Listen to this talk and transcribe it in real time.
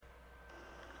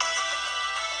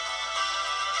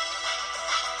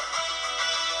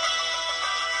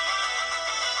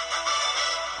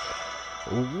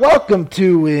Welcome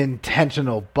to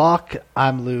Intentional Buck.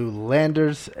 I'm Lou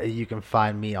Landers. You can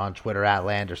find me on Twitter at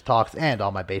Landers Talks and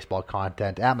all my baseball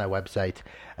content at my website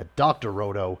at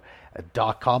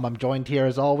drroto.com. I'm joined here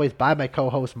as always by my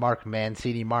co-host Mark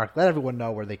Mancini. Mark, let everyone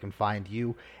know where they can find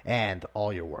you and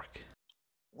all your work.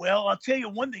 Well, I'll tell you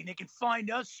one thing. They can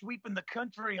find us sweeping the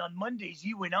country on Mondays,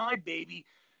 you and I, baby.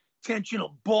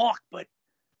 Intentional Buck, but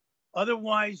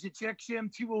otherwise, it's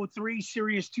XM 203,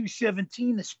 Sirius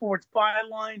 217, the Sports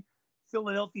Byline.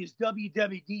 Philadelphia's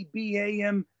WWDB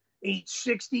AM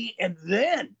 860. And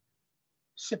then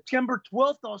September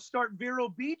 12th, I'll start Vero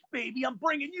Beach, baby. I'm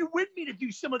bringing you with me to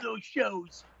do some of those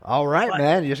shows. All right,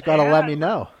 man. You just got to let me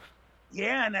know.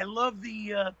 Yeah, and I love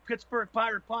the Pittsburgh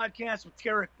Pirate podcast with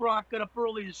Tarek Brock. Got up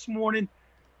early this morning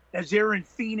as they're in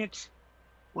Phoenix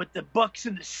with the Bucks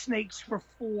and the Snakes for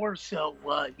 4. So,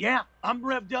 yeah, I'm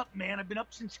revved up, man. I've been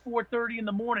up since 4:30 in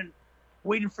the morning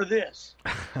waiting for this.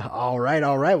 All right.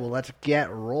 Well, let's get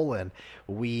rolling.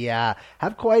 We have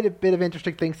quite a bit of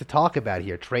interesting things to talk about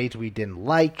here. Trades we didn't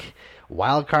like,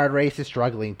 wild card races,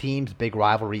 struggling teams, big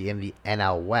rivalry in the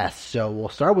NL West. So we'll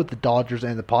start with the Dodgers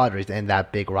and the Padres and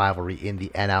that big rivalry in the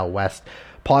NL West.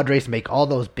 Padres make all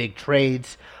those big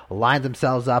trades, line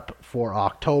themselves up for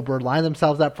October, line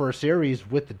themselves up for a series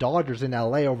with the Dodgers in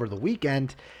LA over the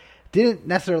weekend. Didn't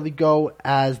necessarily go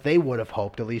as they would have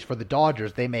hoped, at least for the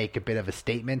Dodgers. They make a bit of a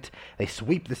statement. They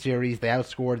sweep the series. They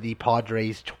outscored the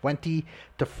Padres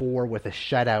 20-4 with a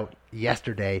shutout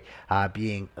yesterday,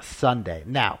 being Sunday.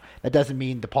 Now, that doesn't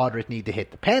mean the Padres need to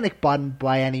hit the panic button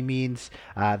by any means.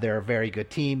 They're a very good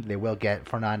team. They will get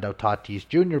Fernando Tatis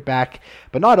Jr. back.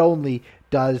 But not only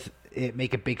does it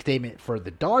make a big statement for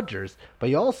the Dodgers, but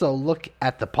you also look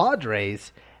at the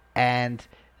Padres, and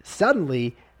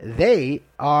suddenly they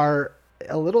are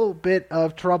a little bit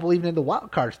of trouble even in the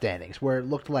wild card standings, where it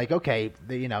looked like, okay,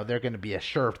 they're going to be a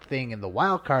sure thing in the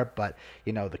wild card, but,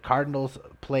 the Cardinals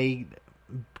played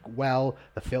well,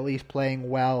 the Phillies playing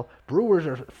well, Brewers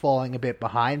are falling a bit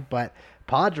behind, but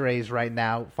Padres right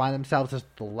now find themselves as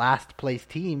the last place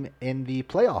team in the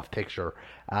playoff picture.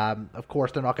 Of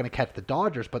course, they're not going to catch the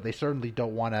Dodgers, but they certainly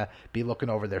don't want to be looking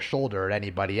over their shoulder at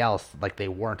anybody else like they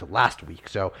weren't last week.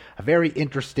 So a very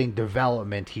interesting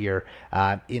development here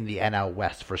in the NL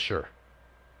West for sure.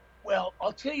 Well,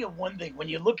 I'll tell you one thing. When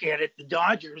you look at it, the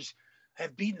Dodgers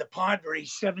have beaten the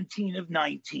Padres 17 of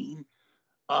 19.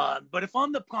 But if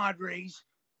I'm the Padres,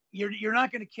 you're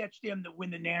not going to catch them to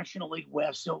win the National League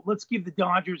West. So let's give the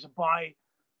Dodgers a bye,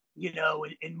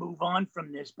 and move on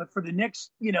from this. But for the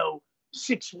next,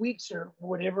 6 weeks or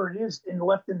whatever it is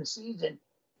left in the season,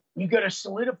 you got to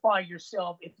solidify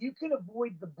yourself. If you can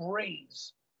avoid the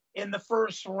Braves in the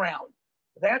first round,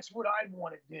 that's what I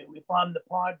want to do if I'm the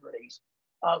Padres.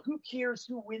 Who cares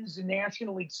who wins the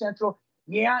National League Central?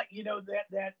 Yeah,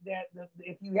 that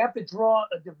if you have to draw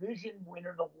a division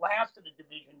winner, the last of the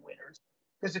division winners,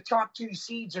 because the top 2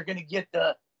 seeds are going to get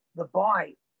the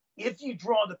bye. If you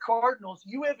draw the Cardinals,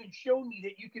 you haven't shown me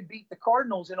that you can beat the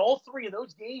Cardinals, and all 3 of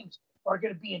those games are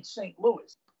going to be in St.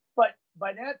 Louis. But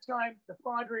by that time, the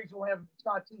Padres will have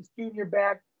Tatis Jr.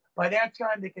 back. By that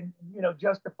time, they can,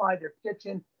 justify their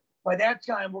pitching. By that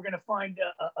time, we're going to find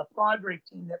a Padre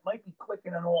team that might be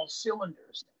clicking on all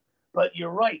cylinders. But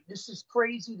you're right. This is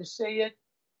crazy to say it.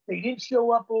 They didn't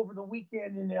show up over the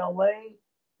weekend in L.A.,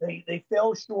 They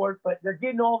fell short, but they're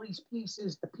getting all these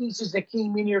pieces. The pieces that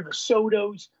came in here, the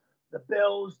Sotos, the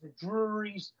Bells, the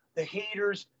Drurys, the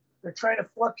Haters. They're trying to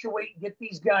fluctuate and get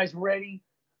these guys ready.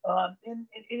 And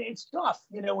it's tough,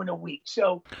 in a week.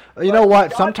 So you know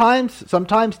what?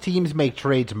 Sometimes teams make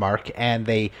trades, Mark, and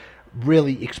they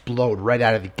really explode right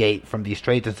out of the gate from these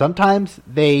trades. And sometimes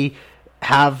they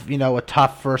have, a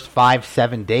tough first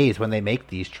 5-7 days when they make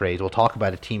these trades. We'll talk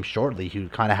about a team shortly who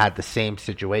kind of had the same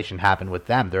situation happen with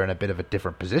them. They're in a bit of a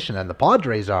different position than the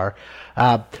Padres are.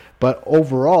 But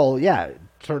overall, yeah,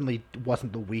 certainly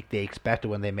wasn't the week they expected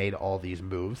when they made all these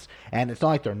moves. And it's not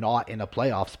like they're not in a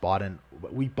playoff spot. And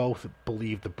we both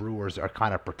believe the Brewers are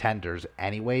kind of pretenders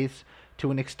anyways to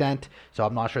an extent. So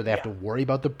I'm not sure they have to worry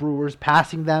about the Brewers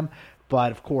passing them.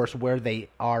 But, of course, where they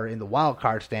are in the wild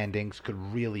card standings could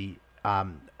really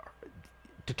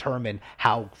determine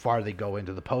how far they go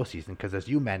into the postseason. Because as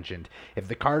you mentioned, if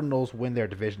the Cardinals win their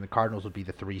division, the Cardinals would be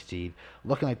the 3 seed,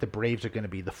 looking like the Braves are going to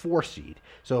be the 4 seed.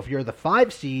 So if you're the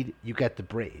 5 seed, you get the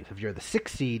Braves. If you're the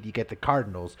 6 seed, you get the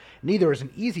Cardinals. Neither is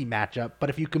an easy matchup, but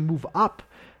if you can move up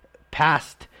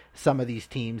past some of these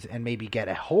teams and maybe get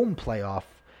a home playoff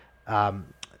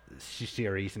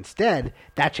series instead,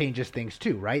 that changes things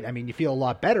too, right? I mean, you feel a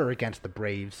lot better against the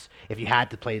Braves if you had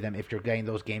to play them if you're getting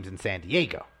those games in San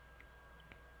Diego.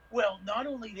 Well, not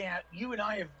only that, you and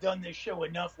I have done this show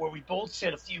enough where we both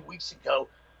said a few weeks ago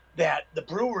that the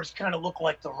Brewers kind of look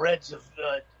like the Reds of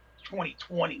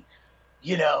 2020.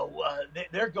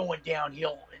 They're going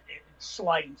downhill and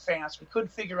sliding fast. We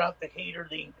couldn't figure out the hater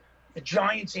thing. The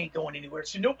Giants ain't going anywhere.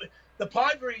 So no, the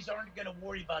Padres aren't going to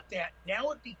worry about that.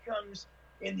 Now it becomes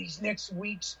in these next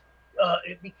weeks.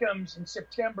 It becomes in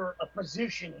September a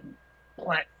positioning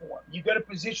platform. You got to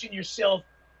position yourself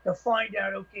to find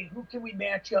out, okay, who can we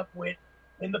match up with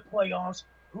in the playoffs?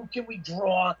 Who can we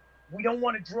draw? We don't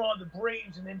want to draw the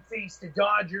Braves and then face the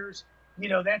Dodgers.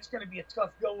 That's going to be a tough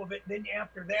go of it. Then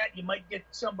after that, you might get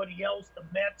somebody else, the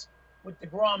Mets with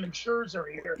DeGrom and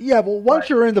Scherzer here. Yeah, well, once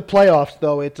you're in the playoffs,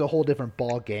 though, it's a whole different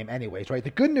ball game anyways, right? The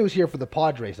good news here for the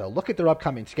Padres, though, look at their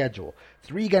upcoming schedule.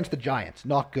 3 against the Giants,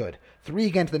 not good. 3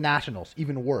 against the Nationals,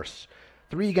 even worse.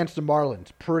 3 against the Marlins,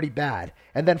 pretty bad.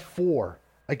 And then 4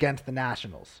 against the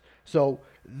Nationals. So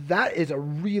that is a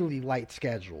really light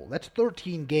schedule. That's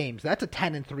 13 games. That's a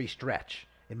 10-3 stretch,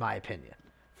 in my opinion,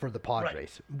 for the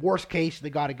Padres. Right. Worst case, they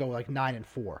got to go like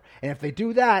 9-4. And if they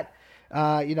do that,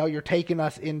 you're taking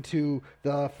us into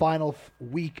the final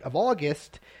week of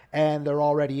August, and they're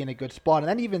already in a good spot. And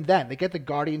then even then, they get the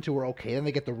Guardians who are okay, then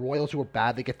they get the Royals who are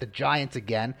bad, they get the Giants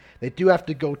again. They do have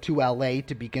to go to LA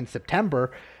to begin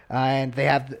September, and they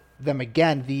have them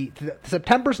again. The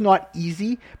September's not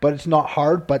easy, but it's not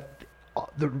hard, but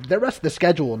the rest of the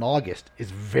schedule in August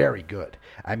is very good.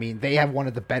 I mean, they have one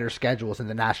of the better schedules in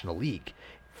the National League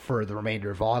for the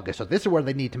remainder of August. So this is where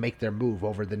they need to make their move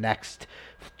over the next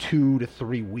 2 to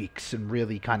 3 weeks and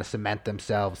really kind of cement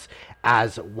themselves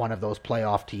as one of those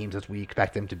playoff teams as we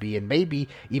expect them to be, and maybe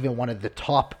even one of the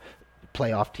top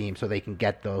playoff teams so they can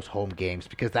get those home games,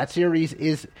 because that series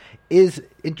is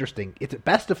interesting. It's a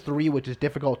best of 3, which is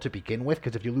difficult to begin with,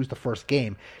 because if you lose the first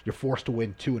game, you're forced to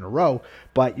win 2 in a row,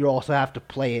 but you also have to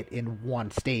play it in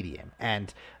one stadium.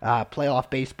 And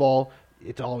playoff baseball,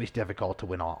 it's always difficult to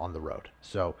win on the road.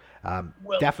 So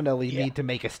definitely need to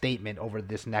make a statement over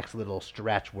this next little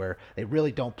stretch where they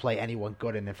really don't play anyone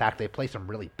good. And in fact, they play some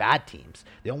really bad teams.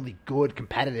 The only good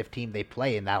competitive team they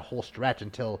play in that whole stretch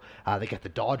until they get the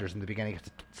Dodgers in the beginning of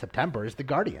September is the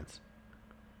Guardians.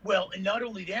 Well, and not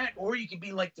only that, or you can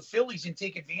be like the Phillies and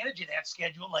take advantage of that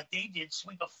schedule like they did,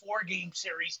 sweep a 4-game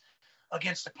series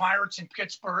against the Pirates in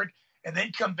Pittsburgh, and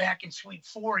then come back and sweep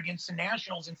 4 against the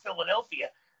Nationals in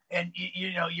Philadelphia. And,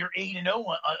 you're 8-0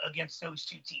 against those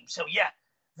 2 teams. So, yeah,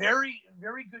 very,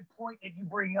 very good point that you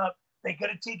bring up. They got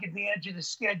to take advantage of the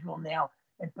schedule now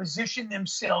and position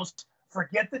themselves.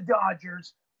 Forget the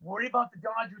Dodgers. Worry about the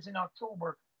Dodgers in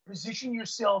October. Position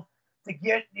yourself to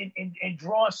get and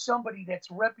draw somebody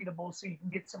that's reputable so you can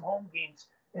get some home games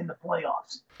in the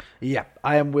playoffs. Yeah,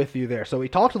 I am with you there. So we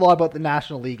talked a lot about the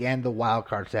National League and the wild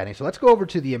card standings. So let's go over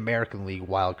to the American League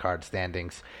wild card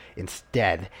standings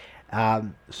instead.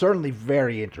 Certainly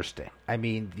very interesting. I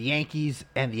mean, the Yankees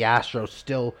and the Astros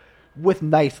still with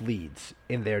nice leads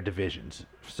in their divisions.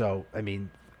 So, I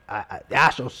mean, the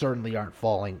Astros certainly aren't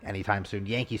falling anytime soon.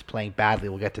 Yankees playing badly.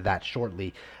 We'll get to that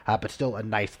shortly, but still a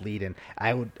nice lead. And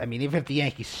even if the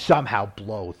Yankees somehow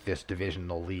blow this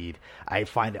divisional lead, I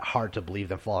find it hard to believe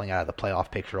them falling out of the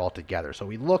playoff picture altogether. So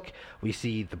we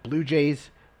see the Blue Jays,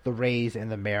 the Rays, and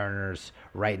the Mariners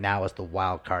right now as the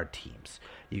wild card teams.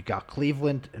 You got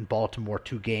Cleveland and Baltimore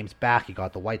 2 games back. You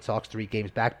got the White Sox 3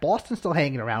 games back. Boston still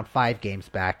hanging around 5 games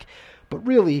back. But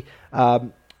really,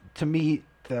 to me,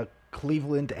 the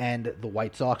Cleveland and the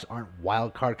White Sox aren't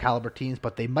wild card caliber teams,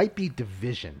 but they might be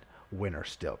division winners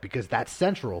still, because that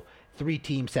Central, 3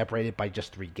 teams separated by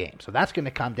just 3 games. So that's going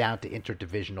to come down to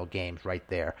interdivisional games right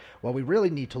there. What we really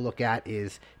need to look at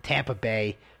is Tampa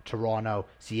Bay, Toronto,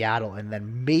 Seattle, and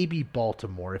then maybe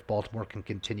Baltimore, if Baltimore can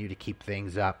continue to keep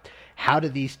things up. How do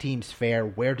these teams fare?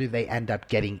 Where do they end up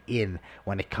getting in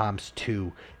when it comes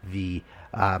to the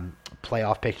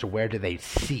playoff picture? Where do they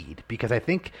seed? Because I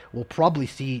think we'll probably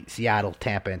see Seattle,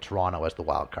 Tampa, and Toronto as the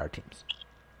wild card teams.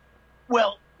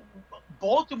 Well,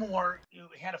 Baltimore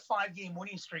had a 5-game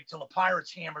winning streak till the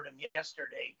Pirates hammered them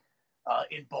yesterday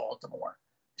in Baltimore.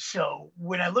 So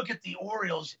when I look at the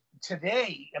Orioles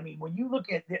today, I mean, when you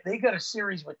look at they got a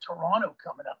series with Toronto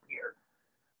coming up here,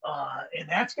 and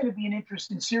that's going to be an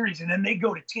interesting series. And then they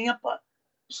go to Tampa.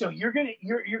 So you're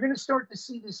gonna start to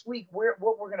see this week what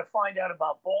we're going to find out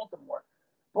about Baltimore.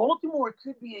 Baltimore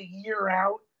could be a year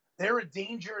out. They're a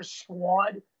dangerous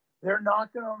squad. They're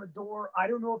knocking on the door. I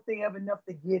don't know if they have enough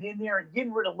to get in there. And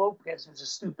getting rid of Lopez was a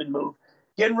stupid move.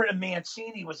 Getting rid of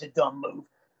Mancini was a dumb move.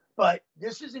 But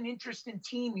this is an interesting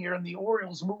team here in the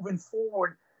Orioles moving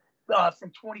forward from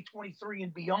 2023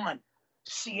 and beyond.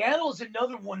 Seattle's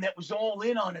another one that was all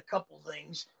in on a couple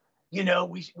things.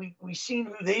 we seen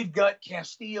who they've got,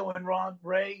 Castillo and Rob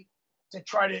Ray, to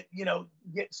try to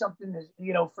get something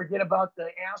to forget about the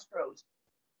Astros.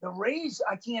 The Rays,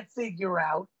 I can't figure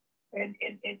out. And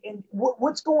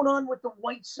what's going on with the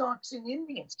White Sox and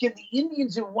Indians? Can the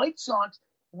Indians and White Sox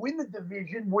win the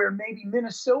division where maybe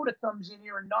Minnesota comes in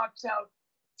here and knocks out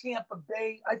Tampa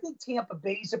Bay? I think Tampa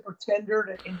Bay's a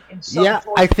pretender in some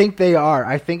sort. I think they are.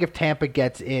 I think if Tampa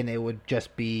gets in, it would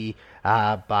just be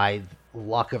by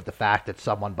luck of the fact that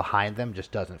someone behind them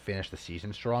just doesn't finish the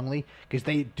season strongly, because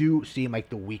they do seem like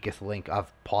the weakest link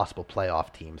of possible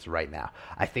playoff teams right now.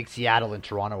 I think Seattle and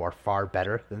Toronto are far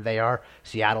better than they are.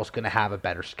 Seattle's going to have a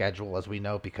better schedule, as we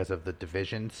know, because of the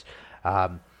divisions.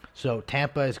 So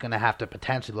Tampa is going to have to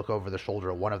potentially look over the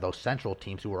shoulder at one of those central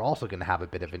teams who are also going to have a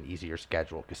bit of an easier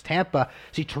schedule. Because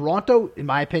Toronto, in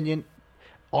my opinion,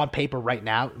 on paper right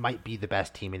now, might be the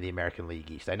best team in the American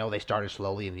League East. I know they started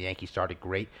slowly and the Yankees started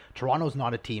great. Toronto's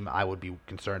not a team I would be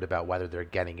concerned about whether they're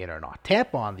getting in or not.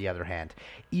 Tampa, on the other hand,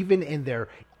 even in their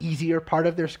easier part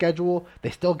of their schedule, they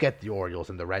still get the Orioles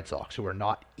and the Red Sox, who are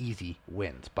not easy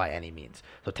wins by any means.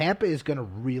 So Tampa is going to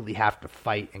really have to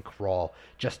fight and crawl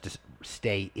just to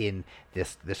stay in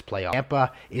this playoff.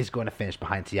 Tampa is going to finish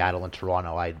behind Seattle and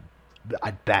Toronto. I'd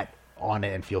bet on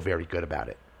it and feel very good about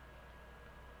it.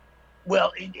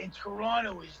 Well, and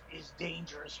Toronto is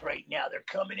dangerous right now. They're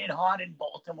coming in hot in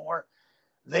Baltimore.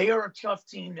 They are a tough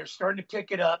team. They're starting to pick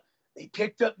it up. They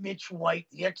picked up Mitch White,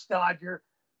 the ex-Dodger,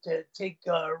 to take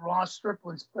Ross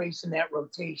Strickland's place in that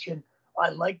rotation. I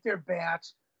like their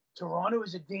bats. Toronto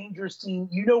is a dangerous team.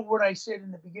 You know what I said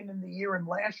in the beginning of the year and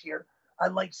last year. I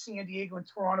like San Diego and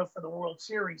Toronto for the World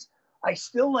Series. I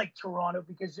still like Toronto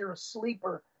because they're a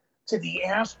sleeper to the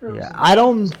Astros. Yeah, I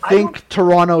don't think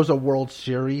Toronto's a World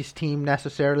Series team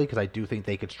necessarily, because I do think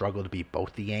they could struggle to beat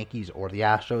both the Yankees or the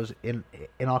Astros in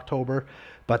October,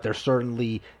 but they're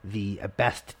certainly the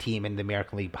best team in the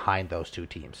American League behind those two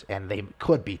teams, and they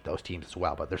could beat those teams as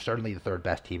well, but they're certainly the third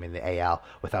best team in the AL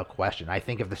without question. I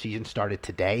think if the season started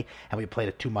today and we played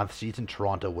a 2-month season,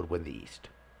 Toronto would win the East.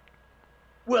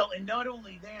 Well, and not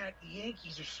only that, the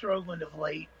Yankees are struggling of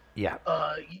late. Yeah.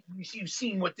 You've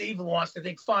seen what they've lost, I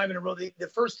think 5 in a row.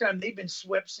 The first time they've been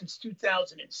swept since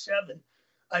 2007.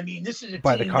 I mean, this is a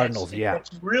by team the Cardinals,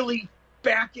 that's really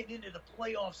backing into the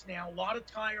playoffs now. A lot of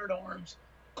tired arms.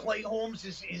 Clay Holmes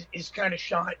is kind of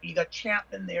shot. You got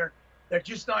Chapman there. They're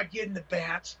just not getting the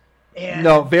bats. And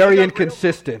no, very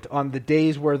inconsistent. On the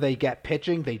days where they get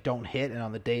pitching, they don't hit, and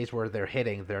on the days where they're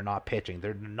hitting, they're not pitching.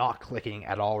 They're not clicking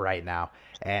at all right now,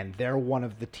 and they're one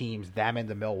of the teams, them and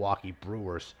the Milwaukee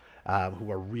Brewers,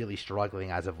 who are really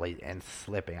struggling as of late and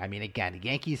slipping. I mean, again, the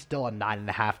Yankees still a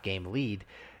 9.5 game lead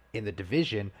in the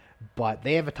division, but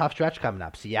they have a tough stretch coming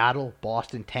up. Seattle,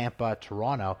 Boston, Tampa,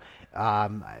 Toronto.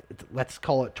 Let's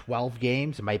call it 12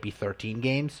 games. It might be 13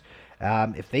 games.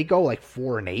 If they go like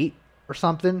 4-8 or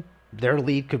something, their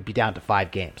lead could be down to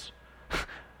 5 games.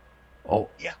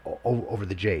 Over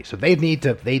the Jays. So they need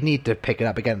to pick it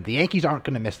up again. The Yankees aren't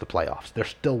going to miss the playoffs. They're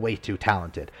still way too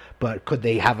talented. But could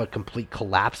they have a complete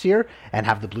collapse here and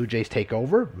have the Blue Jays take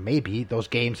over? Maybe. Those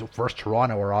games versus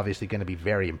Toronto are obviously going to be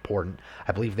very important.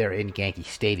 I believe they're in Yankee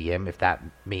Stadium, if that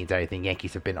means anything.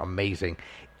 Yankees have been amazing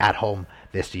at home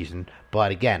this season.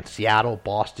 But again, Seattle,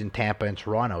 Boston, Tampa, and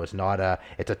Toronto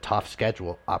it's a tough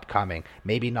schedule upcoming.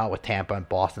 Maybe not with Tampa and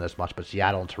Boston as much, but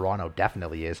Seattle and Toronto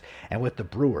definitely is. And with the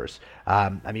Brewers,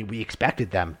 we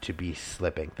expected them to be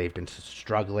slipping. They've been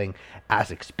struggling as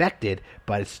expected,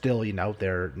 but it's still,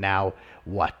 they're now,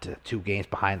 2 games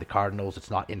behind the Cardinals.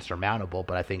 It's not insurmountable,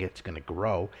 but I think it's going to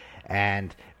grow.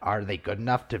 And are they good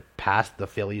enough to pass the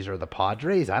Phillies or the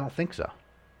Padres? I don't think so.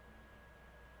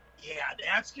 Yeah,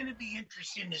 that's going to be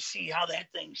interesting to see how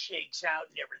that thing shakes out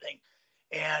and everything.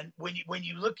 And when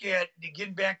you look at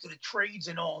getting back to the trades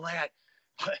and all that,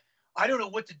 I don't know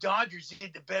what the Dodgers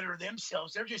did to better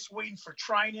themselves. They're just waiting for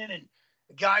Treinen and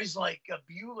guys like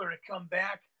Buehler to come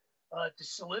back to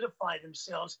solidify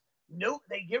themselves. No,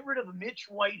 they get rid of a Mitch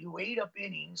White who ate up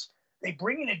innings. They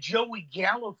bring in a Joey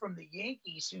Gallo from the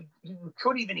Yankees who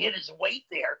couldn't even hit his weight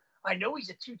there. I know he's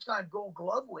a 2-time Gold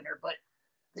Glove winner, but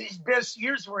his best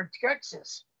years were in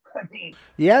Texas. I mean,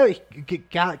 yeah,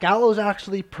 Gallo's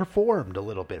actually performed a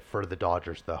little bit for the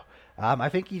Dodgers, though. I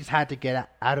think he's had to get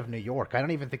out of New York. I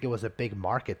don't even think it was a big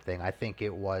market thing. I think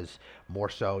it was more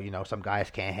so, some guys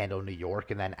can't handle New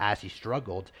York, and then as he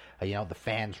struggled, the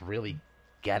fans really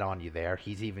get on you there.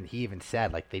 He even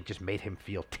said like they just made him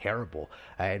feel terrible.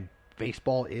 And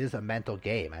baseball is a mental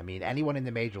game. I mean, anyone in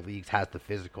the major leagues has the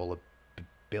physical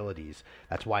abilities.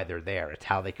 That's why they're there. It's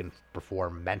how they can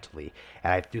perform mentally.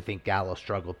 And I do think Gallo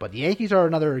struggled. But the Yankees are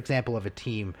another example of a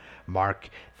team, Mark,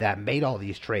 that made all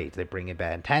these trades. They bring in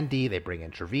Benintendi, they bring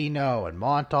in Trevino and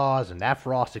Montas and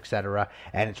Efros, etc.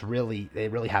 And they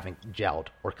really haven't gelled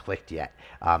or clicked yet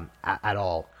at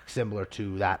all, similar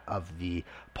to that of the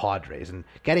Padres. And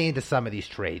getting into some of these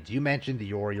trades, you mentioned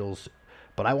the Orioles,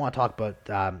 but I want to talk about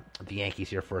the Yankees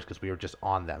here first because we were just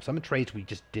on them. Some of the trades we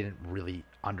just didn't really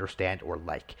understand or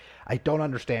like. I don't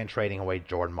understand trading away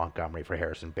Jordan Montgomery for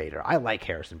Harrison Bader. I like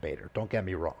Harrison Bader, don't get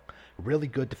me wrong. Really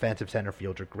good defensive center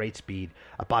fielder, great speed,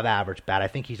 above average bat. I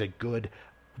think he's a good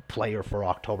player for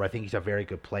October. I think he's a very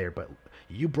good player, but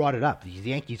you brought it up. These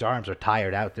Yankees' arms are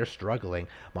tired out. They're struggling.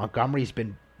 Montgomery's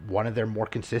been one of their more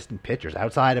consistent pitchers.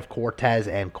 Outside of Cortez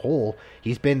and Cole,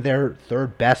 he's been their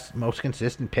third best, most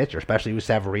consistent pitcher, especially with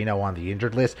Severino on the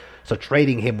injured list. So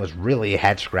trading him was really a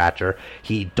head-scratcher.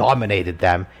 He dominated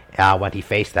them when he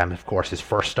faced them. Of course, his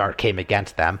first start came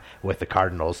against them with the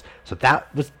Cardinals. So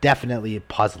that was definitely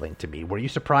puzzling to me. Were you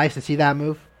surprised to see that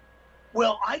move?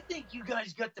 Well, I think you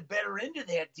guys got the better end of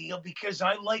that deal because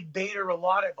I like Bader a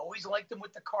lot. I've always liked him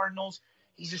with the Cardinals.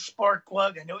 He's a spark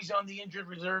plug. I know he's on the injured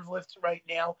reserve list right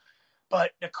now,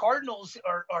 but the Cardinals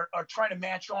are trying to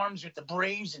match arms with the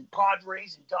Braves and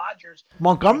Padres and Dodgers.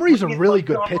 Montgomery's a really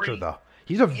good pitcher, though.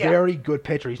 He's a very good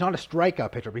pitcher. He's not a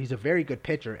strikeout pitcher, but he's a very good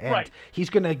pitcher, and he's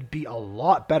going to be a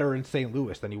lot better in St.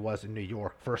 Louis than he was in New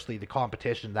York. Firstly, the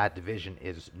competition in that division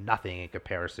is nothing in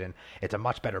comparison. It's a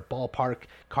much better ballpark.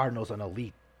 Cardinals, an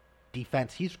elite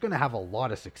defense. He's going to have a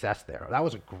lot of success there. That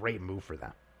was a great move for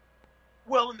them.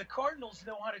 Well, and the Cardinals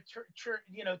know how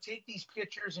to take these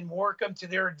pitchers and work them to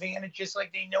their advantage, just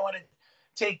like they know how to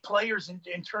take players and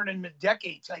turn them into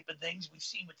decade type of things. We've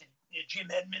seen with the Jim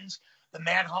Edmonds, the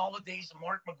Matt Hollidays, the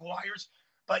Mark McGuires.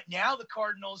 But now the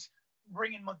Cardinals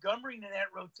bringing Montgomery into that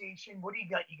rotation. What do you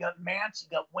got? You got Matz, you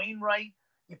got Wainwright.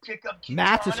 You pick up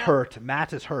Quintana.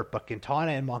 Matz is hurt, but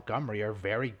Quintana and Montgomery are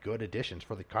very good additions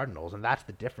for the Cardinals, and that's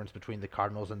the difference between the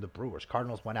Cardinals and the Brewers.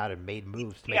 Cardinals went out and made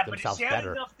moves to make themselves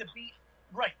better.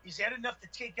 Is that enough to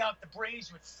take out the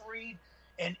Braves with Fried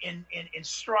and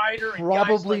Strider?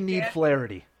 Probably and need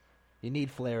Flaherty. You need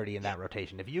Flaherty in that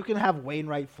rotation. If you can have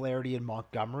Wainwright, Flaherty, and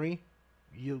Montgomery,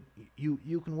 you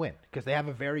can win because they have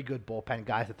a very good bullpen.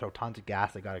 Guys that throw tons of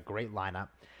gas. They got a great lineup.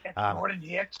 Jordan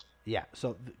Hicks. Yeah,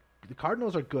 so the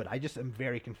Cardinals are good. I just am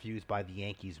very confused by the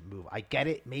Yankees' move. I get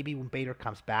it. Maybe when Bader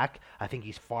comes back, I think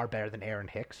he's far better than Aaron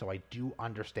Hicks, so I do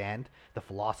understand the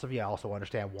philosophy. I also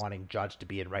understand wanting Judge to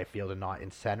be in right field and not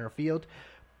in center field.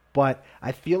 But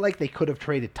I feel like they could have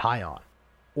traded Taillon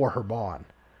or Herman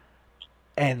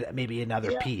and maybe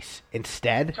another piece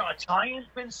instead. Taillon's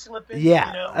been slipping.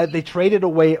 Yeah, they traded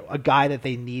away a guy that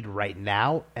they need right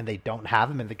now, and they don't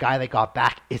have him, and the guy they got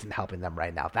back isn't helping them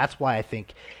right now. That's why I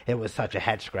think it was such a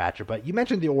head-scratcher. But you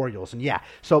mentioned the Orioles, and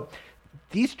so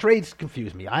these trades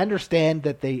confuse me. I understand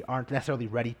that they aren't necessarily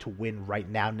ready to win right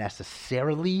now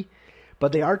necessarily,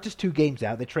 but they are just 2 games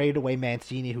out. They traded away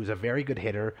Mancini, who's a very good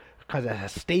hitter, because a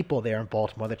staple there in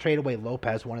Baltimore. They traded away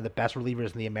Lopez, one of the best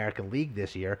relievers in the American League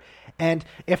this year. And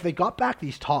if they got back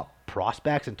these top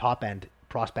prospects and top-end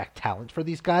prospect talents for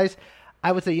these guys,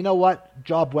 I would say, you know what,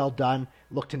 job well done,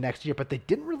 look to next year. But they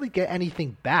didn't really get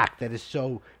anything back that is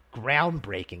so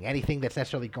groundbreaking, anything that's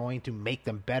necessarily going to make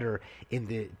them better in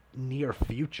the near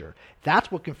future.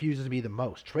 That's what confuses me the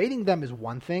most. Trading them is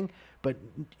one thing, but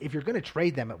if you're going to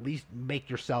trade them, at least make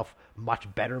yourself much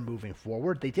better moving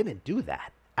forward. They didn't do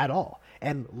that at all.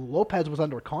 And Lopez was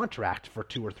under contract for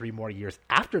 2 or 3 more years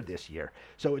after this year.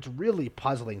 So it's really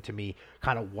puzzling to me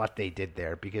kind of what they did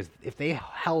there, because if they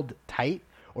held tight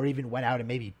or even went out and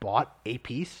maybe bought a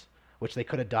piece, which they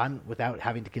could have done without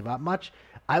having to give up much,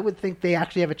 I would think they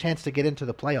actually have a chance to get into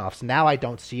the playoffs. Now I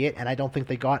don't see it, and I don't think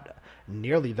they got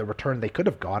nearly the return they could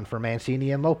have gone for Mancini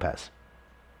and Lopez.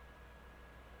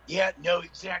 Yeah, no,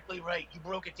 exactly right. You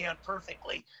broke it down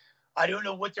perfectly. I don't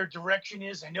know what their direction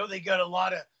is. I know they got a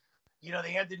lot of,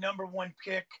 they had the number 1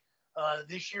 pick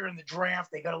this year in the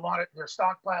draft. They got a lot of, they're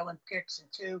stockpiling picks and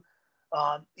 2.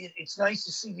 It's nice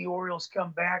to see the Orioles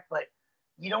come back, but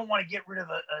you don't want to get rid of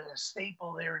a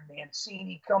staple there in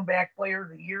Mancini, comeback player of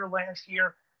the year last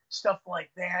year, stuff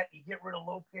like that. You get rid of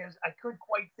Lopez. I couldn't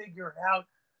quite figure it out,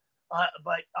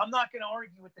 but I'm not going to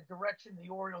argue with the direction the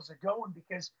Orioles are going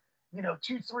because,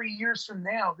 2-3 years from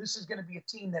now, this is going to be a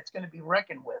team that's going to be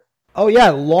reckoned with. Oh, yeah,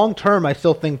 long term, I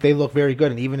still think they look very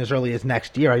good, and even as early as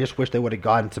next year, I just wish they would have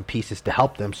gotten some pieces to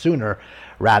help them sooner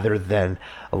rather than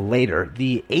later.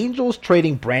 The Angels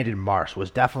trading Brandon Marsh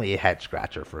was definitely a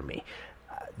head-scratcher for me.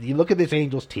 You look at this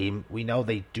Angels team, we know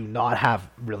they do not have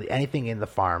really anything in the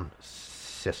farm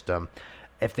system.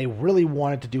 if they really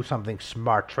wanted to do something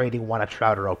smart, trading one of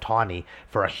Trout or Ohtani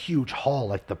for a huge haul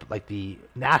like the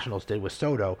Nationals did with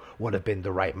Soto would have been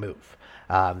the right move.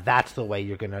 That's the way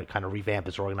you're going to kind of revamp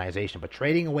this organization. But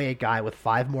trading away a guy with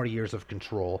 5 more years of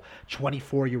control,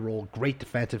 24-year-old, great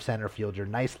defensive center fielder,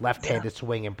 nice left-handed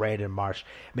swing in Brandon Marsh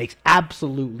makes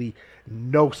absolutely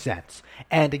no sense.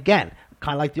 And again,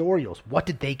 kind of like the Orioles, what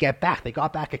did they get back? They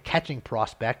got back a catching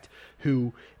prospect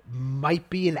who might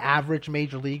be an average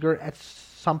major leaguer at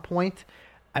some point.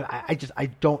 I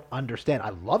don't understand. I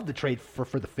love the trade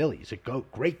for the Phillies. A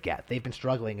great get. They've been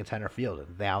struggling in center field,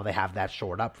 and now they have that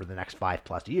shored up for the next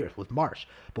 5+ years with Marsh.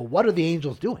 But what are the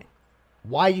Angels doing?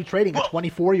 Why are you trading a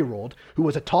 24-year-old who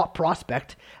was a top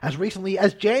prospect as recently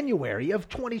as January of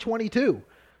 2022?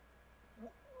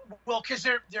 Well, because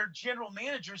their general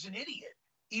manager's an idiot.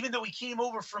 Even though he came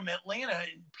over from Atlanta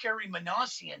and Perry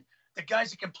Manassian, the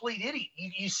guy's a complete idiot.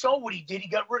 You saw what he did. He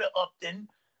got rid of Upton.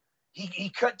 He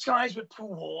cut ties with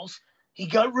Pujols. He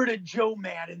got rid of Joe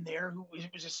Madden there, who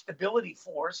was a stability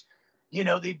force. You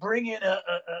know, they bring in a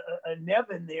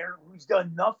Nevin there who's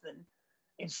done nothing.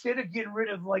 Instead of getting rid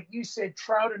of, like you said,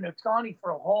 Trout and Ohtani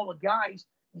for a haul of guys,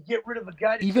 you get rid of a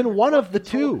guy. Even one of the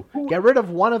two. Get rid of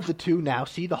one of the two now.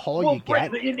 See the haul you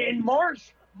get. And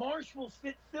Marsh will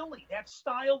fit Philly. That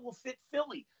style will fit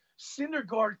Philly.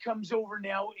 Syndergaard comes over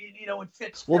now, and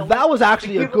fits Philly. Well, that was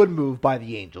actually a good move by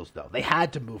the Angels, though. They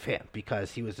had to move him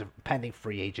because he was a pending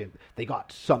free agent. They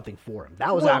got something for him.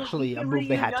 That was actually a move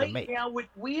they had to make. Now with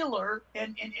Wheeler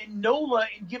and Nola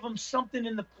and give them something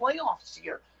in the playoffs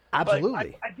here.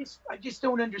 Absolutely. But I just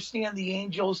don't understand the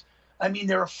Angels. I mean,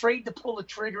 they're afraid to pull the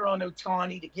trigger on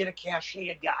Ohtani to get a cachet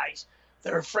of guys.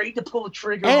 They're afraid to pull the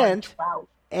trigger on Trout.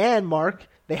 And, Mark,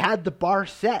 they had the bar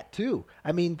set, too.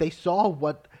 I mean, they saw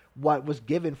what was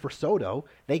given for Soto.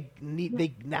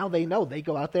 Now they know. They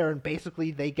go out there and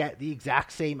basically they get the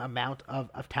exact same amount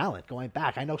of talent going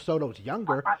back. I know Soto's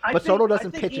younger, but Soto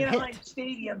doesn't pitch and Anaheim hit.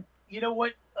 Stadium, you know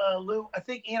what, Lou? I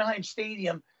think Anaheim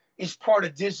Stadium is part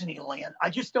of Disneyland. I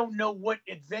just don't know what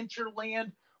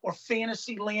Adventureland or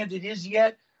Fantasyland it is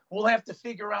yet. We'll have to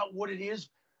figure out what it is,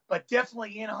 but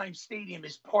definitely Anaheim Stadium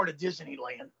is part of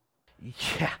Disneyland.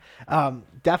 Yeah,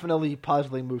 definitely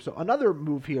puzzling move. So another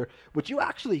move here, which you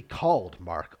actually called,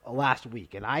 Mark, last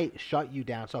week, and I shut you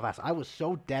down so fast. I was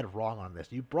so dead wrong on this.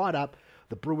 You brought up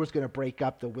the Brewers going to break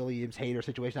up the Williams-Hader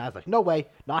situation. I was like, no way,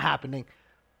 not happening.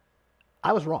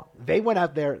 I was wrong. They went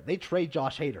out there, they trade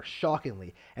Josh Hader,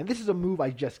 shockingly, and this is a move I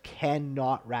just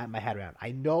cannot wrap my head around.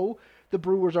 I know the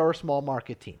Brewers are a small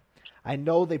market team. I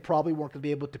know they probably weren't going to be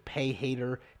able to pay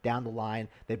Hader down the line.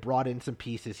 They brought in some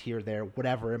pieces here, there,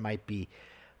 whatever it might be.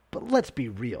 But let's be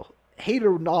real.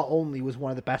 Hader not only was one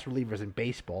of the best relievers in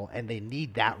baseball, and they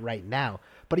need that right now,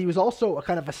 but he was also a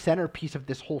kind of a centerpiece of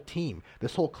this whole team,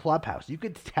 this whole clubhouse. You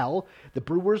could tell the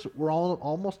Brewers were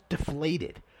almost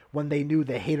deflated when they knew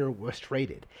that Hader was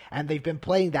traded. And they've been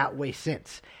playing that way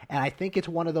since. And I think it's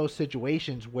one of those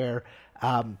situations where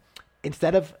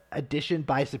instead of addition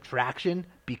by subtraction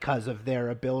because of their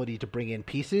ability to bring in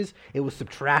pieces, it was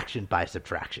subtraction by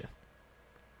subtraction.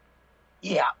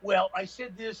 Yeah, well, I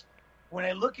said this. When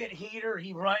I look at Hader,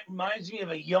 he reminds me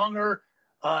of a younger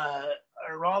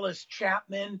Aroldis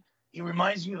Chapman. He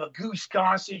reminds me of a Goose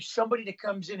Gossage, somebody that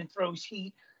comes in and throws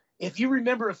heat. If you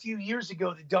remember a few years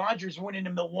ago, the Dodgers went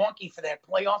into Milwaukee for that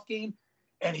playoff game,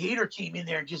 and Hader came in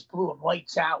there and just blew them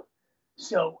lights out.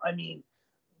 So, I mean,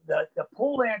 the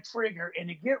pull that trigger and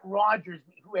to get Rogers,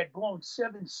 who had blown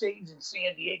 7 saves in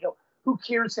San Diego, who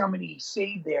cares how many he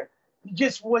saved there? He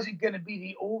just wasn't going to be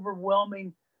the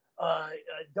overwhelming,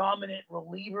 dominant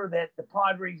reliever that the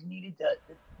Padres needed to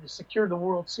secure the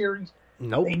World Series.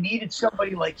 Nope. They needed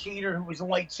somebody like Hader who was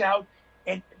lights out.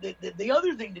 And the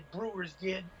other thing that Brewers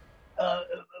did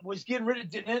was getting rid of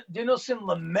Dinelson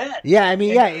Lamet. Yeah, I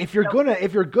mean, if you're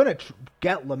gonna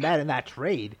get Lamet in that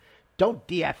trade, don't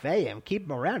DFA him. Keep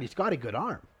him around. He's got a good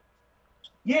arm.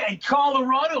 Yeah, and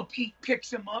Colorado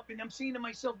picks him up, and I'm saying to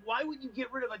myself, why would you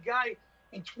get rid of a guy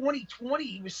in 2020?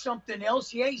 He was something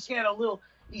else. Yeah,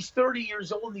 he's 30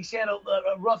 years old, and he's had a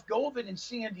rough go of it in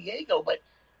San Diego, but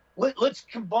let's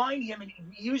combine him and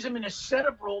use him in a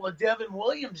setup role of Devin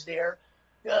Williams there.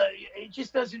 It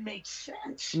just doesn't make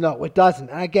sense. No, it doesn't.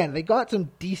 And again, they got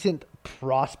some decent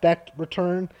prospect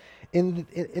return in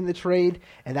the trade,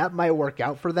 and that might work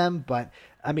out for them. But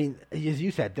I mean, as you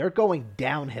said, they're going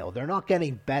downhill. They're not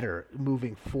getting better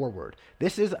moving forward.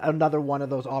 This is another one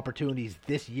of those opportunities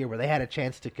this year where they had a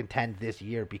chance to contend this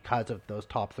year because of those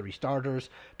top 3 starters,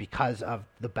 because of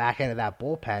the back end of that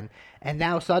bullpen, and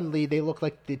now suddenly they look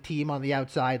like the team on the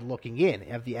outside looking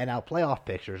in of the NL playoff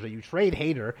picture. So you trade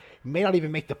Hader, you may not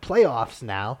even make the playoffs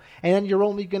now, and then you're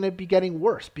only going to be getting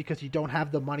worse because you don't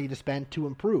have the money to spend to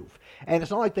improve. And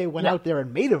it's not like they went out there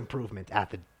and made improvement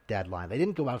at the deadline. They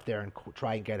didn't go out there and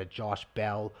try and get a Josh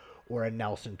Bell or a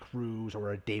Nelson Cruz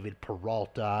or a David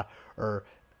Peralta or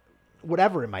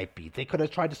whatever it might be. They could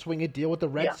have tried to swing a deal with the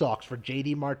Red Sox for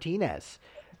J.D. Martinez,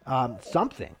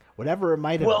 something, whatever it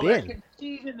might have been. Well, they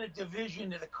conceded in the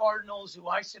division to the Cardinals, who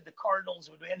I said the Cardinals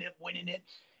would end up winning it,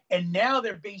 and now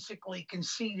they're basically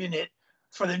conceding it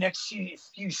for the next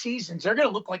few seasons. They're going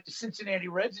to look like the Cincinnati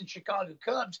Reds and Chicago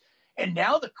Cubs, and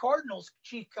now the Cardinals'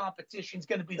 chief competition is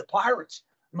going to be the Pirates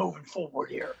moving forward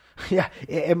here. Yeah,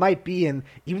 it might be. And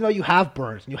even though you have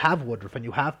Burns and you have Woodruff and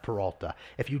you have Peralta,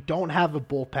 if you don't have a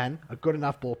bullpen, a good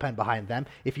enough bullpen behind them,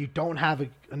 if you don't have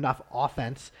enough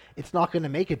offense, it's not going to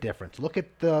make a difference. Look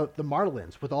at the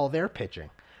Marlins with all their pitching.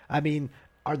 I mean,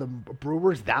 are the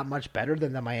Brewers that much better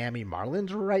than the Miami Marlins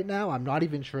right now? I'm not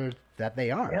even sure that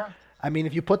they are. Yeah. I mean,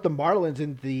 if you put the Marlins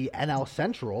in the NL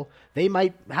Central, they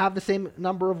might have the same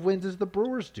number of wins as the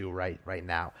Brewers do right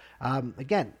now.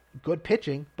 Again, good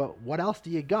pitching, but what else do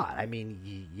you got? I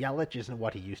mean, Yelich isn't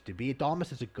what he used to be.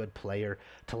 Adames is a good player.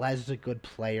 Tellez is a good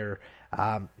player.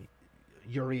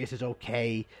 Urias is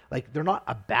okay. Like, they're not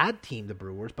a bad team, the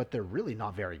Brewers, but they're really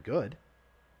not very good.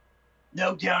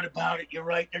 No doubt about it. You're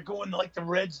right. They're going like the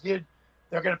Reds did.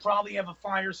 They're going to probably have a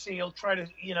fire sale, try to,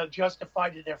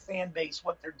 justify to their fan base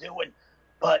what they're doing.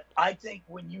 But I think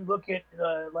when you look at,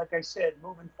 like I said,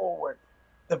 moving forward,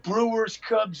 the Brewers,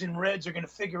 Cubs, and Reds are going to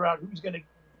figure out who's going to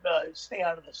stay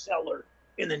out of the cellar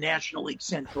in the National League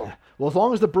Central. Well, as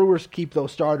long as the Brewers keep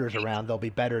those starters around, they'll be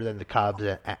better than the Cubs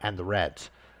and the Reds.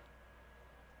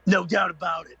 No doubt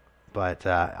about it. But,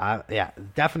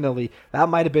 definitely, that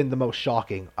might have been the most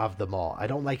shocking of them all. I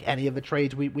don't like any of the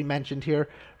trades we mentioned here,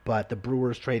 but the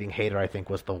Brewers trading Hader, I think,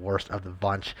 was the worst of the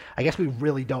bunch. I guess we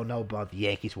really don't know about the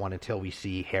Yankees one until we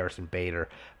see Harrison Bader,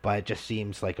 but it just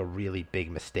seems like a really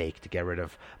big mistake to get rid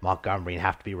of Montgomery and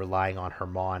have to be relying on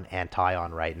Herman and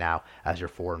Taillon right now as your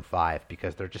 4 and 5,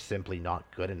 because they're just simply not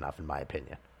good enough, in my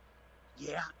opinion.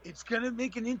 Yeah, it's going to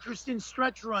make an interesting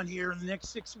stretch run here in the next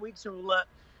 6 weeks or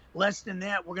less than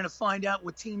that. We're going to find out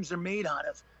what teams are made out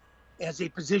of as they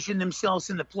position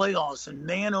themselves in the playoffs. And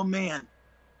man, oh man,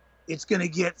 it's going to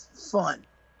get fun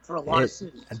for a lot of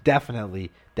cities.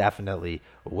 Definitely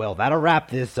will. That'll wrap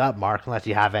this up, Mark, unless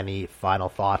you have any final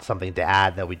thoughts, something to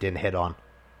add that we didn't hit on.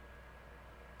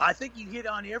 I think you hit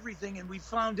on everything, and we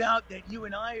found out that you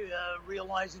and I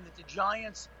realizing that the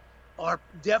Giants are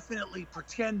definitely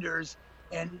pretenders.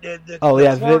 And they're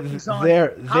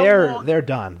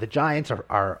done. The Giants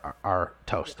are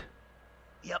toast.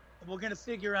 Yep, we're going to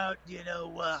figure out,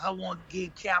 how long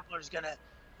Gabe Kapler is going to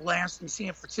last in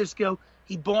San Francisco.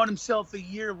 He bought himself a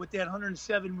year with that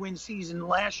 107-win season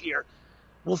last year.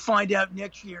 We'll find out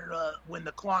next year when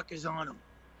the clock is on him.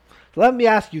 Let me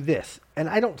ask you this, and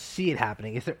I don't see it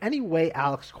happening. Is there any way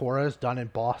Alex Cora is done in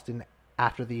Boston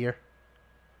after the year?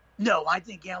 No, I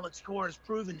think Alex Cora has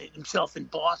proven it himself in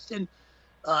Boston.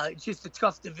 It's just a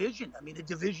tough division. I mean, the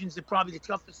divisions are probably the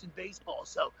toughest in baseball.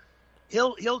 So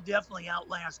he'll definitely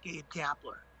outlast Gabe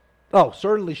Kapler. Oh,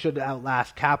 certainly should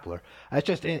outlast Kapler. It's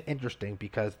just interesting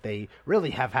because they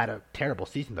really have had a terrible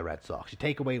season, the Red Sox. You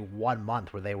take away 1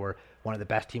 month where they were one of the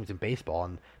best teams in baseball,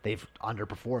 and they've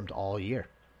underperformed all year.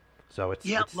 So it's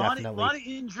definitely... a lot of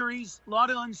injuries, a lot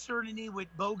of uncertainty with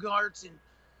Bogarts and,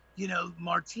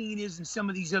 Martinez and some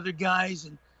of these other guys.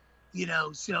 And,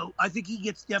 so I think he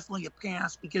gets definitely a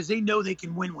pass because they know they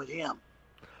can win with him.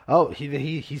 Oh,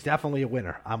 he's definitely a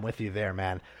winner. I'm with you there,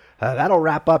 man. That'll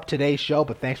wrap up today's show,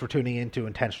 but thanks for tuning in to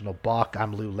Intentional Buck.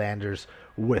 I'm Lou Landers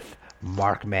with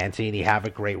Mark Mancini. Have a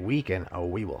great week, and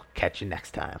we will catch you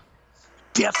next time.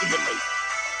 Definitely.